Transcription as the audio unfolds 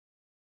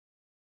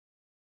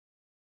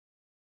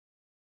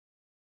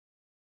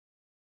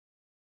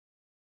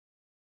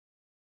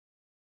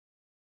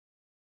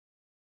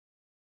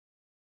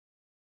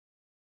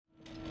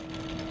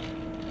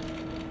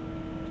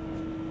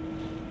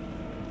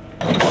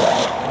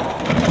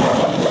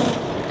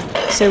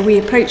So we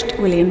approached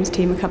William's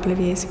team a couple of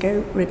years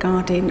ago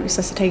regarding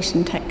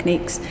resuscitation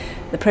techniques,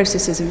 the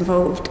processes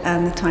involved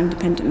and the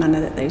time-dependent manner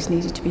that those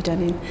needed to be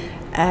done in.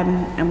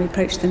 And we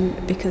approached them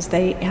because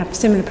they have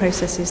similar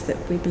processes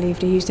that we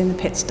believed are used in the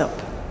pit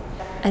stop.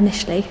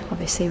 Initially,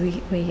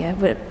 obviously, we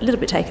were a little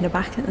bit taken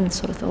aback and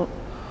sort of thought,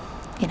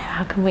 you know,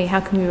 how can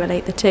we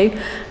relate the two?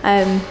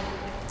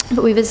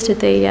 But we visited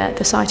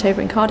the site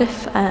over in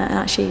Cardiff, and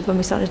actually when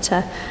we started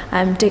to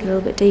dig a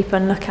little bit deeper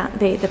and look at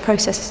the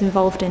processes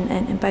involved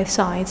in both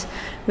sides,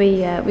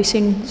 we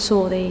soon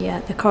saw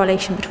the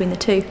correlation between the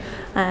two,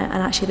 and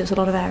actually there's a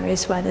lot of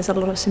areas where there's a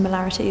lot of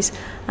similarities,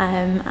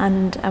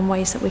 and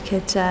ways that we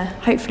could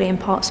hopefully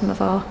impart some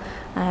of our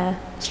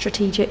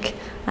strategic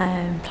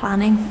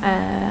planning,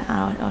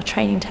 our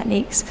training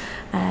techniques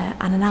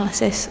and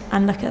analysis,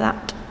 and look at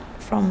that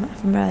from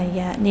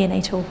a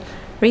neonatal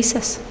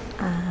resus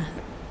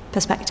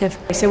perspective.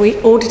 So we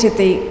audited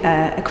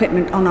the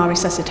equipment on our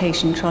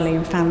resuscitation trolley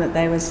and found that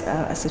there was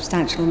a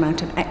substantial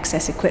amount of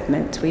excess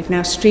equipment. We've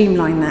now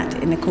streamlined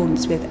that in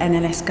accordance with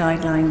NLS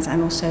guidelines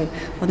and also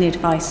on the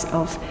advice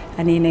of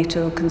a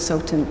neonatal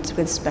consultant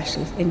with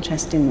special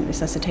interest in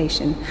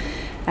resuscitation.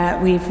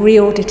 We've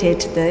re-audited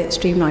the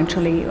streamlined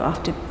trolley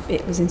after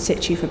it was in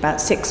situ for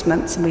about 6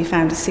 months, and we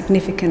found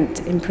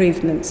significant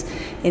improvements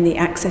in the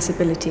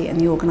accessibility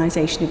and the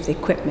organisation of the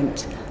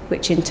equipment,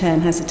 which in turn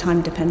has a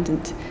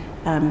time-dependent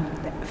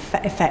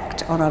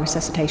effect on our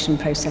resuscitation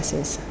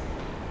processes.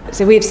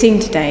 So we've seen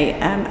today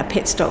a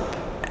pit stop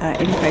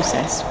in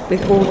process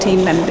with all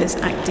team members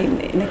acting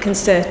in a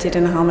concerted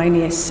and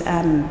harmonious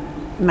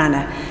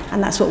manner,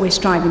 and that's what we're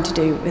striving to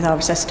do with our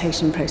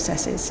resuscitation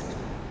processes.